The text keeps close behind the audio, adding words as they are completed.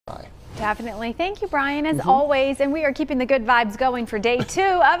Definitely. Thank you, Brian, as always. And we are keeping the good vibes going for day 2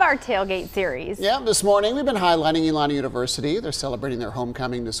 of our Tailgate series. Yeah, this morning we've been highlighting Elon University. They're celebrating their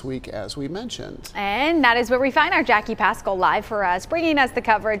homecoming this week, as we mentioned. And that is where we find our Jackie Pascal live for us, bringing us the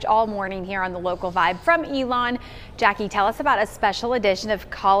coverage all morning here on the local vibe from Elon. Jackie, tell us about a special edition of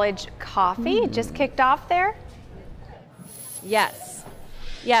College Coffee. It just kicked off there.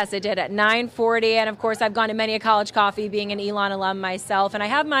 Yes, it did at 9:40, and of course I've gone to many a college coffee being an Elon alum myself, and I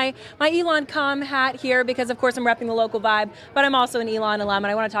have my Elon Com hat here because of course I'm repping the local vibe, but I'm also an Elon alum,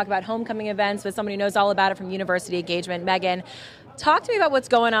 and I want to talk about homecoming events with somebody who knows all about it from University Engagement. Megan, talk to me about what's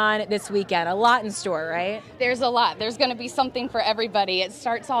going on this weekend. A lot in store, right? There's a lot. There's going to be something for everybody. It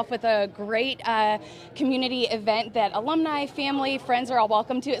starts off with a great community event that alumni, family, friends are all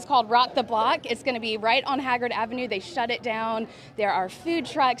welcome to. It's called Rock the Block. It's going to be right on Haggard Avenue. They shut it down. There are food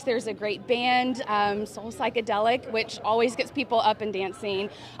trucks. There's a great band, Soul Psychedelic, which always gets people up and dancing.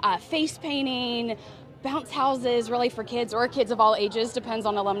 Face painting, bounce houses, really for kids or kids of all ages, depends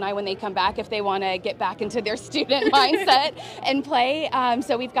on alumni when they come back if they want to get back into their student mindset and play.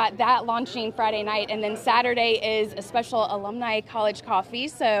 So we've got that launching Friday night, and then Saturday is a special alumni college coffee.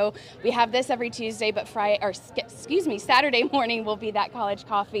 So we have this every Tuesday, but Saturday morning will be that college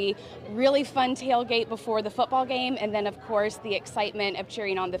coffee. Really fun tailgate before the football game, and then of course the excitement of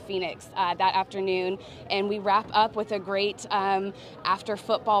cheering on the Phoenix that afternoon. And we wrap up with a great after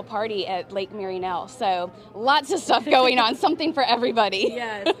football party at Lake Marynell. So lots of stuff going on, something for everybody.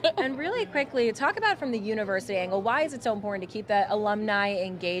 Yes, and really quickly, talk about from the university angle, why is it so important to keep the alumni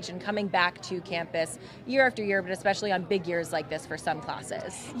engaged and coming back to campus year after year, but especially on big years like this for some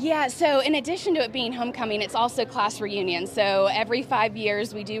classes? Yeah, so in addition to it being homecoming, it's also class reunions. So every 5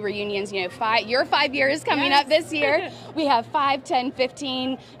 years we do reunions, your 5 years coming up this year. We have 5, 10,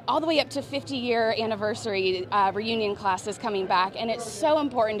 15, all the way up to 50-year anniversary reunion classes coming back, and it's so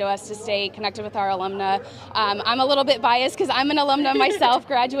important to us to stay connected with our alumni. I'm a little bit biased because I'm an alumna myself,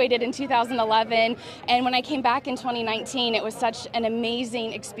 graduated in 2011, and when I came back in 2019, it was such an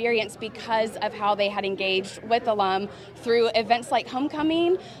amazing experience because of how they had engaged with alum through events like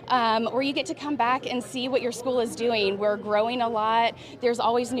homecoming, where you get to come back and see what your school is doing. We're growing a lot. There's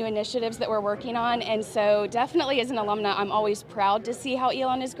always new initiatives that we're working on, and so definitely as an alumna, I'm always proud to see how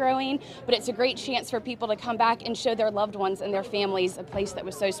Elon is growing, but it's a great chance for people to come back and show their loved ones and their families a place that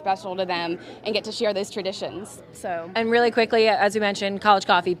was so special to them and get to share those traditions. And really quickly, as we mentioned, college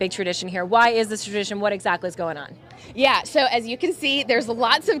coffee, big tradition here. Why is this tradition? What exactly is going on? Yeah, so as you can see, there's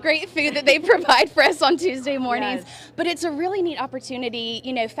lots of great food that they provide for us on Tuesday mornings, but it's a really neat opportunity.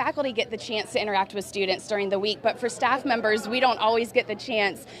 Faculty get the chance to interact with students during the week, but for staff members, we don't always get the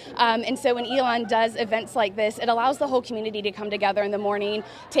chance. And so when Elon does events like this, it allows the whole community to come together in the morning,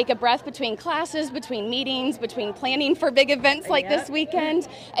 take a breath between classes, between meetings, between planning for big events like this weekend,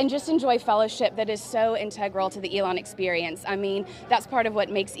 and just enjoy fellowship that is so integral to the Elon experience. I mean, that's part of what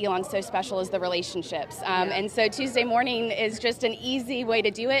makes Elon so special is the relationships. And so Tuesday morning is just an easy way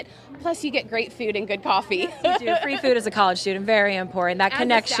to do it. Plus, you get great food and good coffee. You do. Free food as a college student, very important. That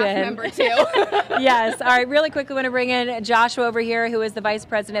connection. As a staff member too. Yes. All right. Really quickly, want to bring in Joshua over here, who is the vice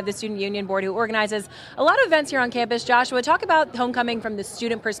president of the Student Union Board, who organizes a lot of events here on campus. Joshua, talk about homecoming from the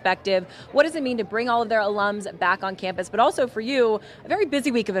student perspective. What does it mean to bring all of their alums back on campus, but also for you, a very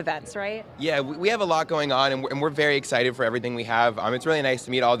busy week of events, right? Yeah, we have a lot going on, and we're very excited for everything we have. It's really nice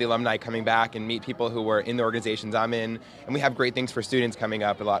to meet all the alumni coming back and meet people who were in the organizations I'm in, and we have great things for students coming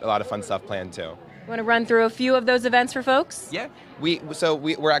up, a lot of fun stuff planned too. You want to run through a few of those events for folks? Yeah,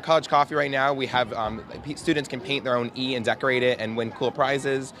 we're at College Coffee right now. We have students can paint their own E and decorate it and win cool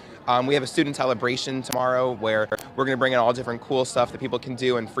prizes. We have a student celebration tomorrow where we're going to bring in all different cool stuff that people can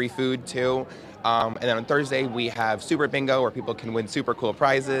do and free food too. And then on Thursday we have Super Bingo where people can win super cool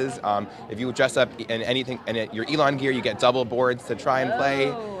prizes. If you dress up in anything in your Elon gear, you get double boards to try and play.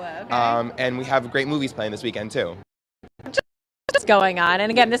 Okay. And we have great movies playing this weekend too. What's going on?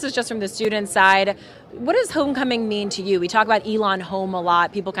 And again, this is just from the student side. What does homecoming mean to you? We talk about Elon home a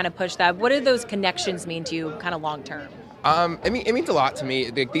lot. People kind of push that. What do those connections mean to you kind of long term? It means a lot to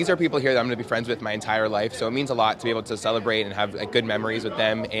me. These are people here that I'm going to be friends with my entire life, so it means a lot to be able to celebrate and have good memories with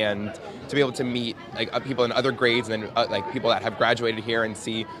them, and to be able to meet people in other grades and then people that have graduated here and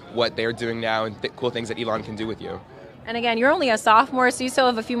see what they're doing now and cool things that Elon can do with you. And again, you're only a sophomore, so you still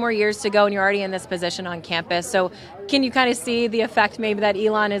have a few more years to go, and you're already in this position on campus. So Can you kind of see the effect maybe that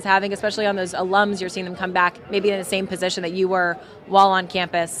Elon is having, especially on those alums? You're seeing them come back maybe in the same position that you were while on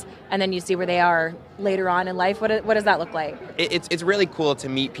campus, and then you see where they are later on in life. What does that look like? It's really cool to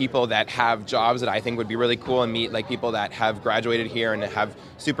meet people that have jobs that I think would be really cool, and meet like people that have graduated here and have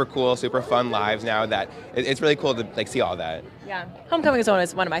super cool, super fun lives now. That it's really cool to like see all that. Yeah, homecoming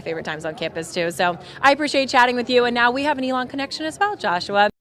is one of my favorite times on campus too. So I appreciate chatting with you, and now we have an Elon connection as well, Joshua.